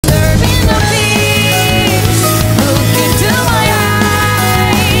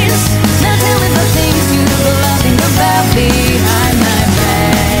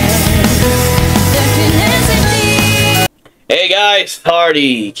guys,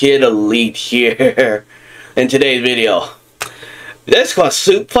 Hardy Kid Elite here. In today's video, this was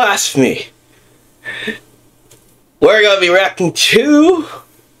Soup Blasphemy. We're gonna be reacting to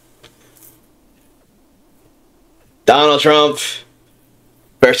Donald Trump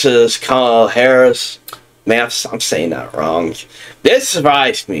versus Kamala Harris. Man, I'm saying that wrong. This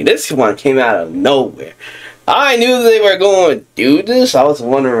surprised me. This one came out of nowhere. I knew they were going to do this. I was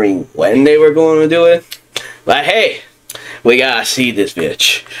wondering when they were going to do it. But hey, we gotta see this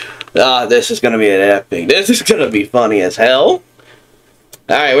bitch. This is gonna be an epic. This is gonna be funny as hell.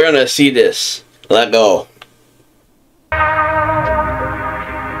 Alright, we're gonna see this. Let go. Alright.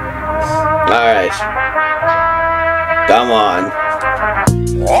 Come on.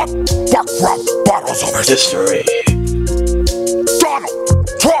 History. Donald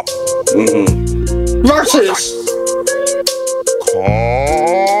Trump Versus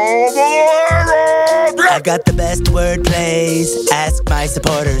I've got the best word plays, ask my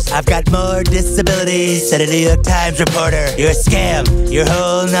supporters. I've got more disabilities than a New York Times reporter. You're a scam, your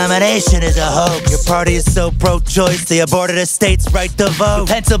whole nomination is a hoax. Your party is so pro-choice, they aborted a state's right to vote.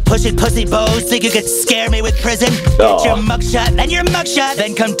 Pencil-pushing pussy bows think you could scare me with prison? Get your mugshot and your mugshot,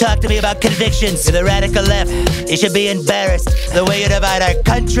 then come talk to me about convictions. You're the radical left, you should be embarrassed. The way you divide our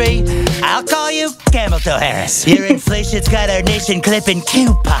country, I'll call you Camel Toe Harris. Your inflation's got our nation clipping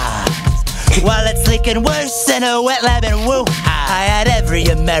coupons, while it's leaking worse than a wet lab in Wuhan. I had every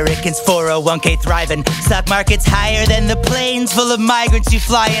American's 401k thriving. Stock market's higher than the planes full of migrants you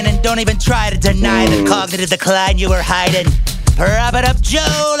fly in. And don't even try to deny the cognitive decline you were hiding. Prop it up,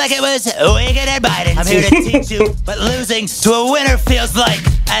 Joe, like it was Wicked at Biden. I'm here to teach you what losing to a winner feels like.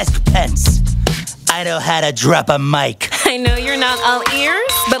 Ask Pence. I know how to drop a mic. I know you're not all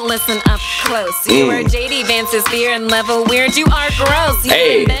ears, but listen up close. You are JD Vance's fear and level weird. You are gross.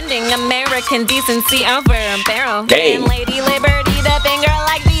 You're bending American decency over a barrel. And Lady Liberty, that finger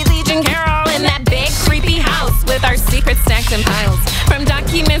like BZ and Carol. In that big creepy house with our secrets stacked in piles. From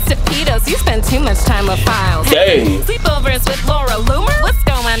documents to pedos, you spend too much time with files. Sleepovers with Laura Loomer? What's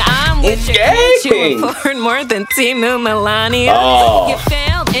going on with your kids? You afford more than Timu Melania. You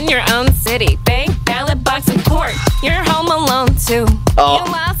failed in your own city. Bank, ballot box, and court. You're home alone too. You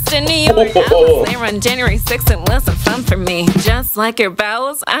lost in New York. I was there on January 6th. It wasn't fun for me. Just like your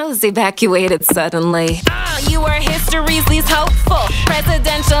bowels, I was evacuated suddenly. You are history's least hopeful,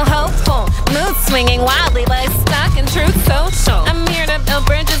 presidential hopeful, mood swinging wildly like stock and truth social. I'm here to build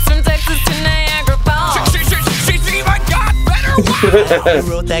bridges from Texas to Niagara Falls. You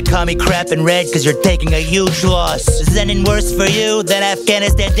wrote that commie crap in red cause you're taking a huge loss. Is anything worse for you than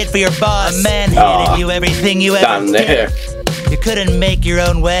Afghanistan did for your boss? A man handed you everything you ever did. You couldn't make your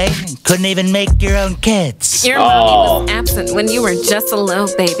own way, couldn't even make your own kids. Your mommy was absent when you were just a little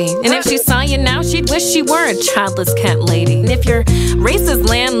baby. And if she saw you now, she'd wish she were a childless cat lady. And if your racist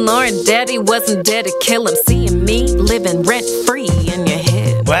landlord daddy wasn't dead to kill him, seeing me living rent-free in your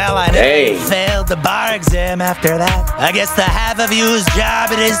head. Well, I never failed the bar exam after that. I guess the half of you whose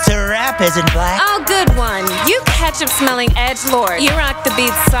job it is to rap isn't black. Oh, good one. You ketchup-smelling edgelord. You rock the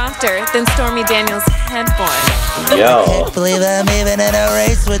beat softer than Stormy Daniels' headboard. Yo. I can't believe I'm even in a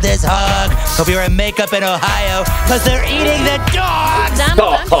race with this hog. Hope you're in makeup in Ohio, cause they're eating the dogs.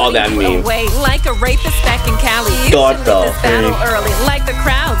 That means wait, like a rapist back in Cali. You should leave this battle early, like the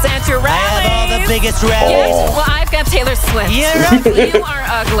crowds at your rally. I have all the biggest rallies. Well, I've got Taylor Swift. You're ugly. You are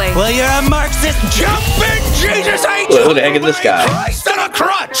ugly. Well, you're a Marxist. Jumping Jesus angel. Who the heck is this guy? Christ on a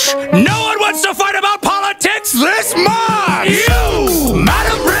crutch. No one wants to fight about politics this much. You,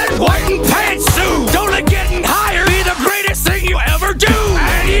 Madam Red, White, and Pantsuit. Don't let getting higher be the greatest thing you ever do.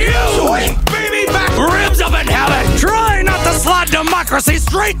 And you, sweet baby back ribs up in heaven. Try not to slide democracy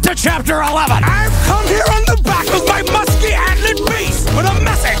straight to chapter 11. I've come here on the back of my musky antlered beast with a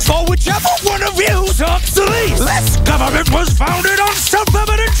message for whichever one of you sucks the least. This government was founded on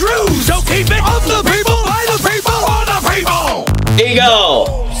self-evident truths. So keep it of the people, by the people, for the people.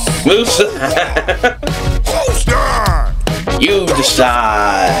 Ego. Moose. You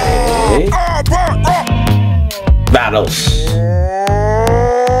decide. Battles.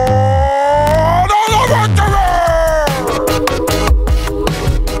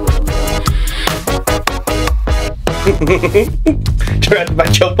 Directed by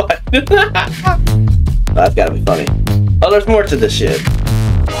Joe Biden. That's gotta be funny. Oh, there's more to this shit.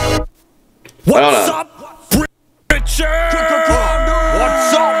 What's up, Richard?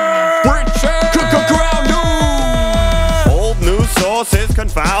 What's up, Richard? Old news sources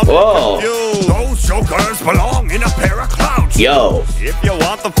confound and confused. Those jokers belong in a pair of cloud shoes. Yo. If you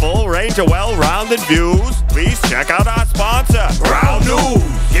want the full range of well-rounded views, please check out our sponsor, Ground News,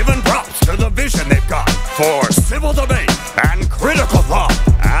 giving props to the vision they've got for civil debate and critical thought.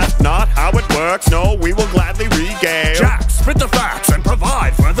 Ask not how it works, no, we will gladly regale. Jack, spit the facts and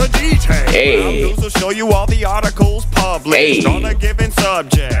provide for the details. Hey. Ground News will show you all the articles published on a given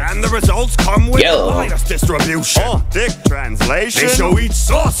subject. And the results come with Yo. bias distribution. Thick translation. They show each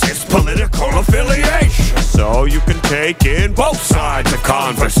source's political affiliation, so you can take in both sides of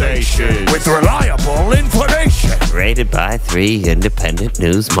conversation with reliable information. Rated by 3 independent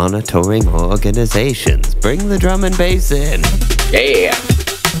news monitoring organizations. Bring the drum and bass in. Yeah.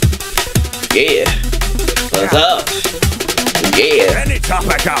 Yeah. What's up? Yeah. Any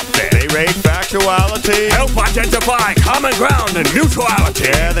topic out there, They rate factuality. help identify common ground and mutuality.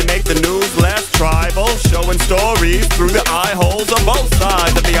 Yeah, they make the news less tribal, showing stories through the eye holes of both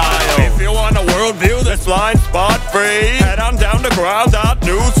sides of the aisle. If you want a worldview That's blind spot free, head on down to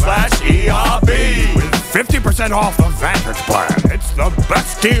ground.news/ERB. with 50% off the Vantage plan, it's the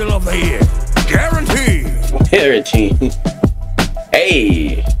best deal of the year. Guaranteed. Guaranteed.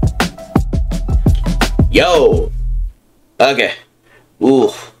 Hey. Yo. Okay.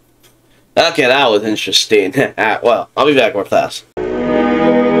 Ooh. Okay, that was interesting. Well, I'll be back with that.